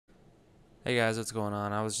Hey guys, what's going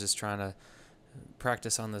on? I was just trying to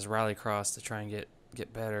practice on this Rallycross to try and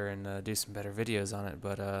get better and do some better videos on it.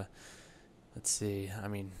 But let's see. I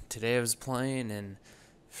mean, today I was playing and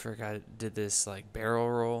forgot did this like barrel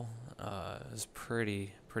roll. It was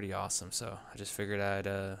pretty awesome. So I just figured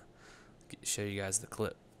I'd show you guys the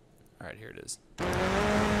clip. All right, here it is.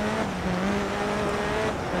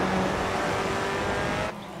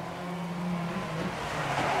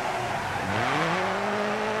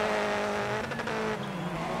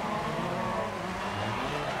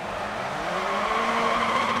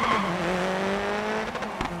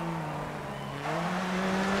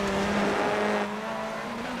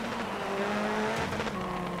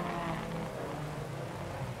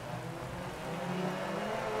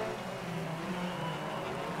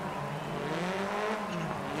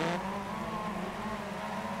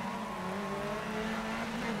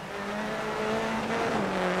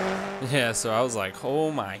 Yeah, so I was like,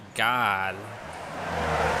 oh my god.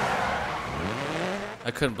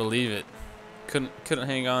 I couldn't believe it. Couldn't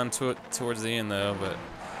hang on to it towards the end though, but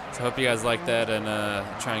so I hope you guys like that and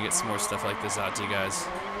try and get some more stuff like this out to you guys.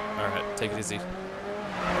 Alright, take it easy.